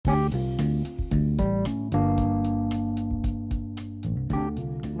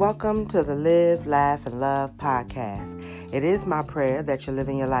Welcome to the Live, Laugh, and Love podcast. It is my prayer that you're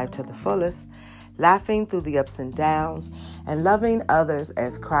living your life to the fullest, laughing through the ups and downs, and loving others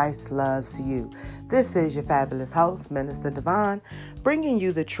as Christ loves you. This is your fabulous host, Minister Devon, bringing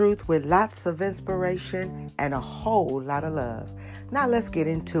you the truth with lots of inspiration and a whole lot of love. Now let's get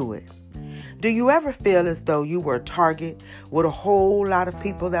into it. Do you ever feel as though you were a target with a whole lot of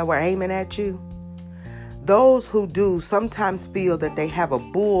people that were aiming at you? Those who do sometimes feel that they have a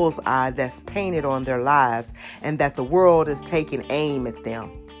bull's eye that's painted on their lives and that the world is taking aim at them.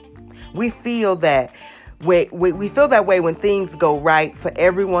 We feel that we feel that way when things go right for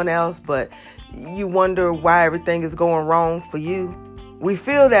everyone else, but you wonder why everything is going wrong for you. We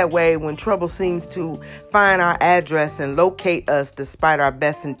feel that way when trouble seems to find our address and locate us despite our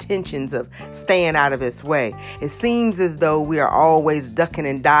best intentions of staying out of its way. It seems as though we are always ducking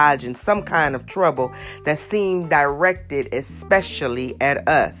and dodging some kind of trouble that seems directed especially at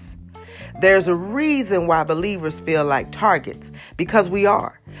us. There's a reason why believers feel like targets, because we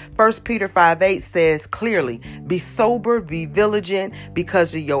are. 1 Peter 5:8 says clearly, "Be sober, be vigilant,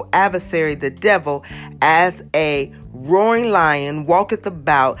 because of your adversary, the devil, as a roaring lion, walketh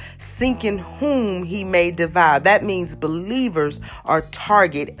about, seeking whom he may devour." That means believers are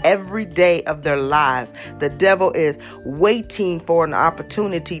target every day of their lives. The devil is waiting for an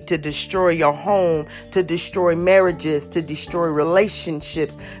opportunity to destroy your home, to destroy marriages, to destroy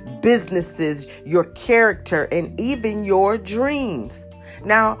relationships, businesses, your character, and even your dreams.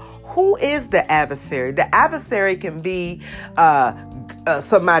 Now, who is the adversary? The adversary can be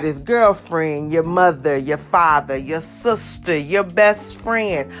somebody's girlfriend, your mother, your father, your sister, your best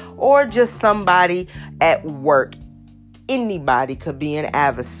friend, or just somebody at work. Anybody could be an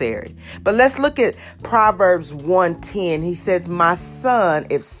adversary. But let's look at Proverbs 1:10. He says, "My son,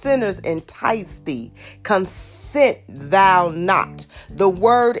 if sinners entice thee, consent thou not." The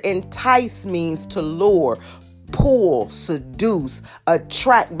word entice means to lure, pull, seduce,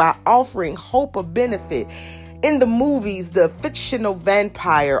 attract by offering hope or benefit. In the movies, the fictional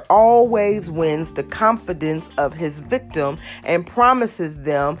vampire always wins the confidence of his victim and promises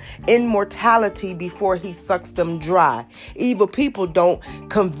them immortality before he sucks them dry. Evil people don't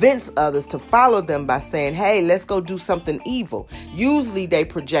convince others to follow them by saying, "Hey, let's go do something evil." Usually they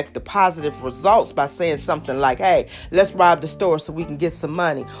project the positive results by saying something like, "Hey, let's rob the store so we can get some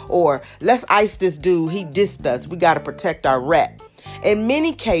money," or "Let's ice this dude, he dissed us, we got to protect our rep." In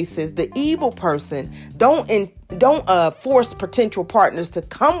many cases, the evil person don't force potential partners to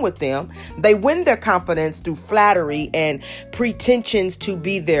come with them. They win their confidence through flattery and pretensions to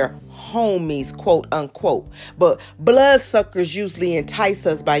be their homies, quote unquote. But bloodsuckers usually entice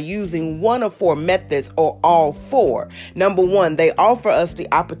us by using one of four methods or all four. Number one, they offer us the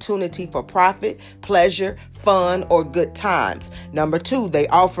opportunity for profit, pleasure, fun, or good times. Number two, they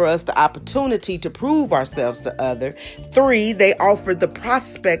offer us the opportunity to prove ourselves to others. Three, they offer the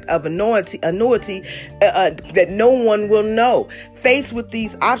prospect of annuity that no one will know. Faced with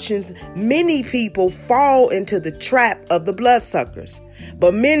these options, many people fall into the trap of the bloodsuckers.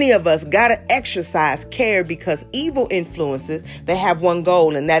 But many of us gotta exercise care, because evil influences, they have one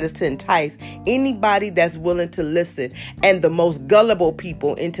goal, and that is to entice anybody that's willing to listen, and the most gullible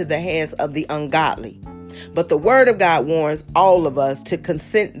people into the hands of the ungodly. But the word of God warns all of us to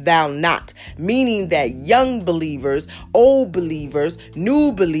consent thou not, meaning that young believers, old believers,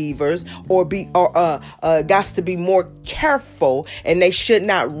 new believers, got to be more careful, and they should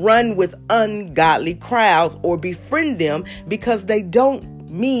not run with ungodly crowds or befriend them because they don't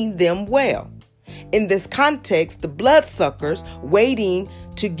mean them well. In this context, the bloodsuckers waiting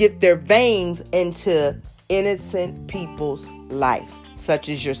to get their veins into innocent people's life, such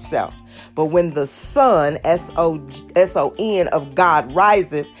as yourself. But when the sun, S-O-N of God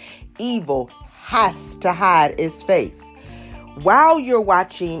rises, evil has to hide its face. While you're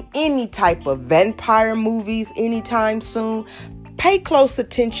watching any type of vampire movies anytime soon, pay close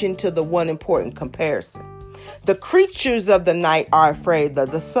attention to the one important comparison. The creatures of the night are afraid of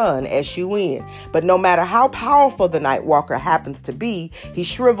the sun, S-U-N. But no matter how powerful the night walker happens to be, he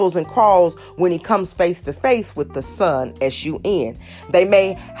shrivels and crawls when he comes face to face with the sun, S-U-N. They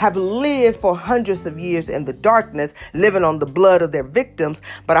may have lived for hundreds of years in the darkness, living on the blood of their victims,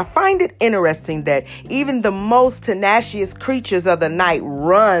 but I find it interesting that even the most tenacious creatures of the night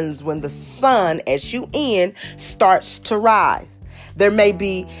runs when the sun, S-U-N, starts to rise. There may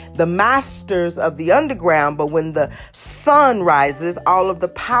be the masters of the underground, but when the sun rises, all of the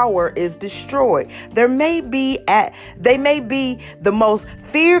power is destroyed. They may be the most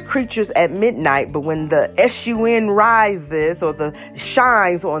feared creatures at midnight, but when the sun rises or the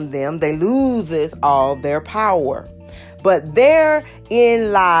shines on them, they loses all their power. But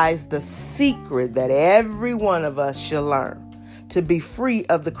therein lies the secret that every one of us shall learn. To be free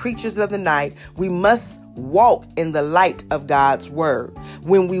of the creatures of the night, we must walk in the light of God's word.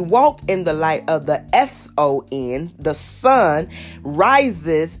 When we walk in the light of the S-O-N, the sun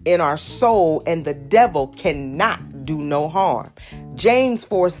rises in our soul and the devil cannot do no harm. James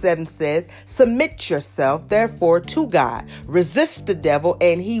 4:7 says, submit yourself therefore to God. Resist the devil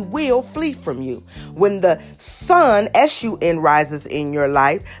and he will flee from you. When the sun, S-U-N, rises in your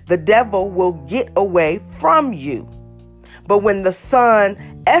life, the devil will get away from you. But when the sun,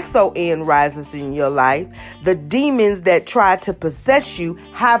 S-O-N, rises in your life, the demons that try to possess you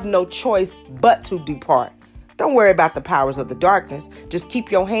have no choice but to depart. Don't worry about the powers of the darkness. Just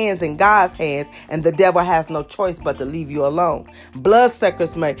keep your hands in God's hands, and the devil has no choice but to leave you alone.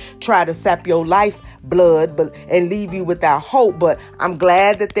 Bloodsuckers may try to sap your life blood and leave you without hope, but I'm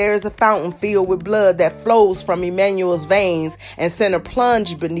glad that there is a fountain filled with blood that flows from Emmanuel's veins, and sinner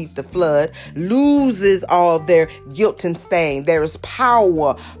plunged beneath the flood loses all their guilt and stain. There is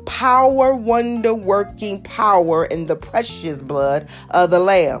power, wonder-working power in the precious blood of the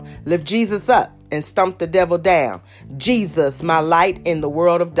Lamb. Lift Jesus up and stomp the devil down. Jesus, my light in the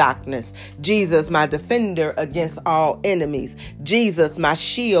world of darkness. Jesus, my defender against all enemies. Jesus, my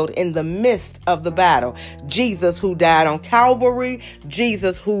shield in the midst of the battle. Jesus, who died on Calvary.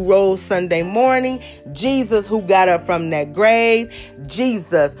 Jesus, who rose Sunday morning. Jesus, who got up from that grave.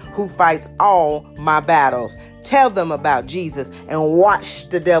 Jesus, who fights all my battles. Tell them about Jesus and watch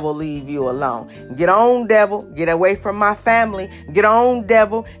the devil leave you alone. Get on, devil. Get away from my family. Get on,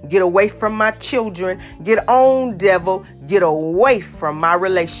 devil. Get away from my children. Get on, devil. Get away from my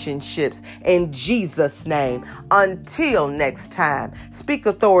relationships. In Jesus' name. Until next time, speak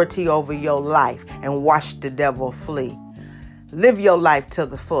authority over your life and watch the devil flee. Live your life to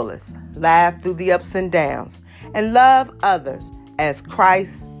the fullest. Laugh through the ups and downs. And love others as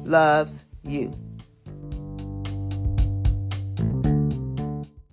Christ loves you.